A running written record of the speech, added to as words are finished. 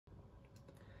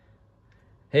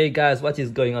Hey guys, what is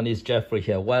going on? It's Jeffrey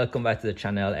here. Welcome back to the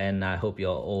channel and I hope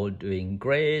you're all doing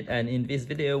great. And in this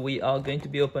video we are going to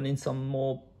be opening some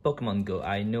more Pokemon Go.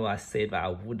 I know I said that I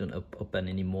wouldn't open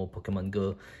any more Pokemon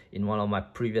Go in one of my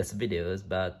previous videos,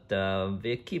 but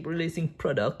they keep releasing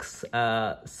products,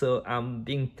 so I'm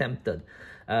being tempted.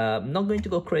 I'm not going to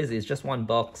go crazy. It's just one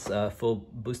box, for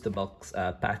booster box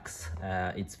packs.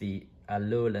 It's the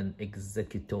Alolan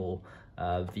Exeggutor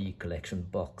V collection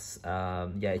box.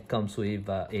 Yeah, it comes with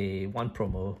one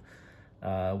promo,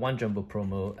 one jumbo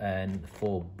promo, and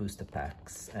 4 booster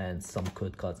packs and some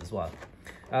code cards as well.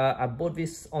 I bought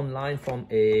this online from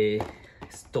a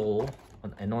store,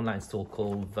 an online store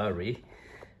called Very.co.uk,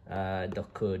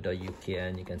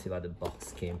 and you can see that the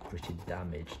box came pretty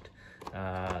damaged.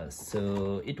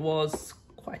 So it was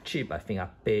quite cheap. I think I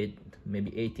paid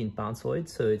maybe £18 for it,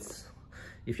 so it's,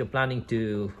 if you're planning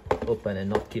to open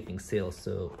and not keeping sales,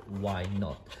 so why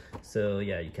not? So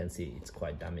yeah, you can see it's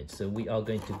quite damaged. So we are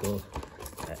going to go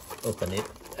open it,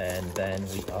 and then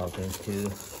we are going to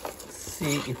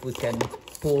see if we can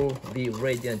pull the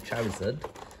Radiant Charizard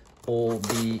or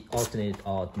the alternate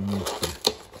art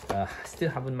Mewtwo. Still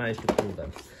haven't managed to pull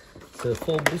them. So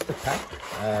for booster pack,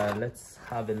 let's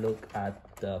have a look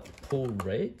at the pull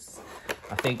rates.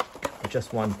 I think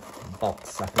just one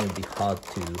box, I think it'll be hard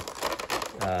to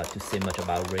say much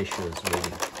about ratios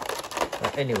really.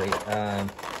 But anyway,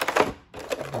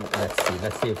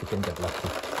 let's see if we can get lucky.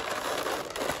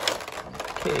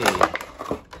 Okay,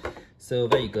 so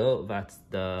there you go. That's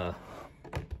the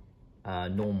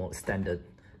normal standard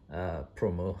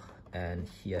promo, and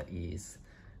here is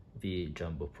the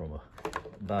jumbo promo,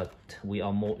 but we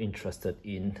are more interested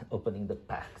in opening the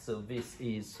pack. So this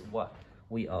is what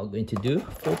we are going to do,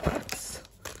 4 packs,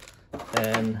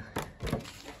 and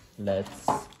let's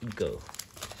go.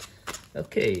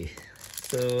 Okay,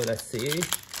 so let's see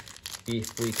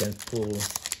if we can pull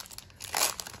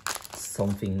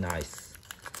something nice.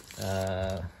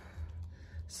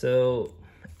 So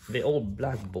they're all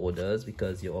black borders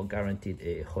because you're guaranteed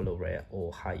a holo rare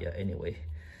or higher anyway.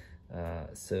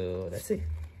 So let's see.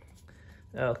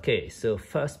 Okay, so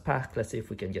first pack, let's see if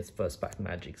we can get first pack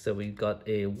magic. So we got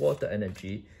a water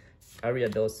energy,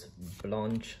 Ariados,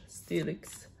 Blanche,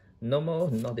 Steelix, Normal,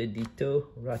 not a Ditto,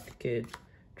 Raticate,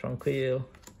 Tranquil,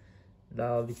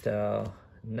 Larvitar,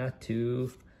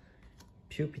 Natu,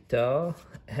 Pupitar,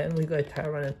 and we got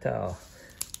Tyranitar,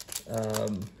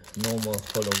 normal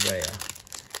holo rare.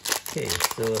 Okay,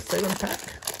 so second pack,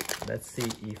 let's see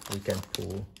if we can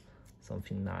pull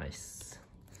something nice.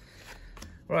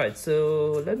 Right,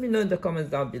 so let me know in the comments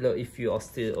down below if you are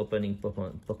still opening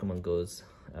Pokemon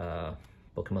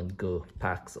Go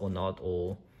packs or not,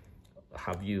 or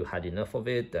have you had enough of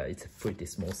it? It's a pretty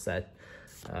small set,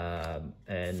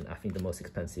 and I think the most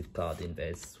expensive card in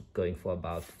there is going for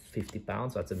about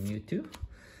 £50. That's a Mewtwo.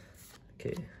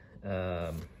 Okay,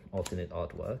 alternate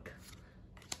artwork,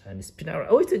 and it's Pinara.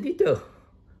 Oh, it's a Ditto.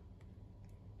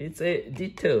 It's a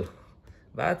Ditto.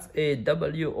 That's a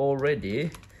W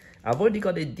already. I've already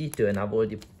got a Ditto and I've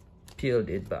already peeled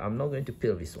it, but I'm not going to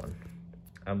peel this one.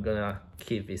 I'm gonna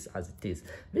keep this as it is.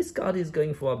 This card is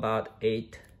going for about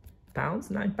 £8,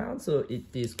 £9, so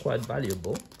it is quite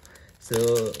valuable.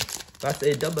 So that's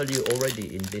a W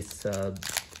already in this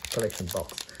collection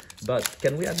box. But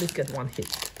can we at least get one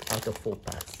hit out of 4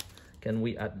 packs? Can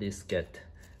we at least get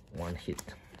one hit?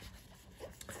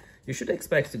 You should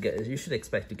expect to get at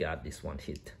least one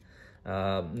hit.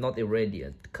 Not a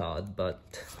radiant card,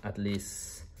 but at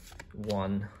least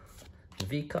one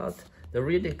V card. The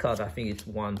radiant card, I think it's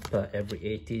 1 per every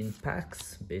 18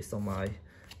 packs based on my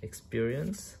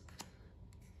experience.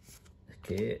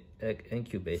 Okay, egg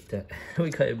incubator. We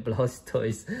got a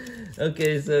Blastoise.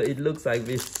 Okay, so it looks like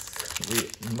this, we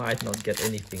might not get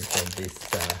anything from this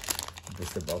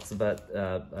booster box, but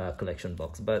collection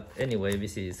box. But anyway,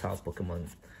 this is how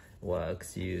Pokemon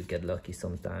works. You get lucky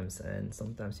sometimes and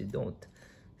sometimes you don't.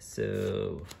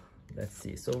 So let's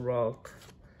see. So Rock,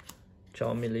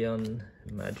 Charmeleon,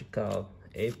 Magikarp,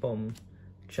 Apom,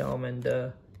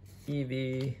 Charmander,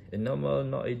 Eevee, a normal,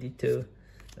 not a Ditto.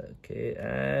 Okay,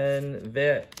 and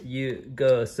there you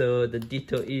go. So the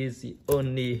Ditto is the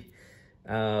only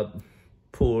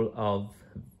pull of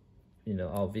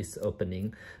of this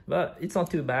opening, but it's not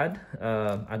too bad.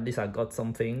 At least I got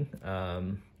something.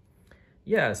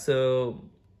 Yeah, so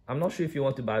I'm not sure if you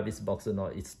want to buy this box or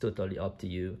not. It's totally up to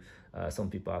you. Some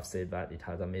people have said that it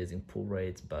has amazing pull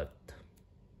rates, but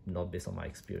not based on my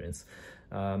experience.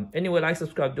 Anyway, like,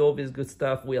 subscribe, do all this good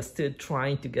stuff. We are still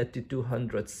trying to get to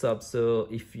 200 subs, so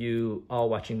if you are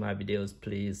watching my videos,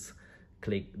 please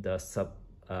click the sub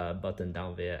button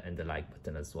down there and the like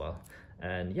button as well.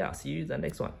 And yeah, see you in the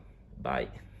next one. Bye.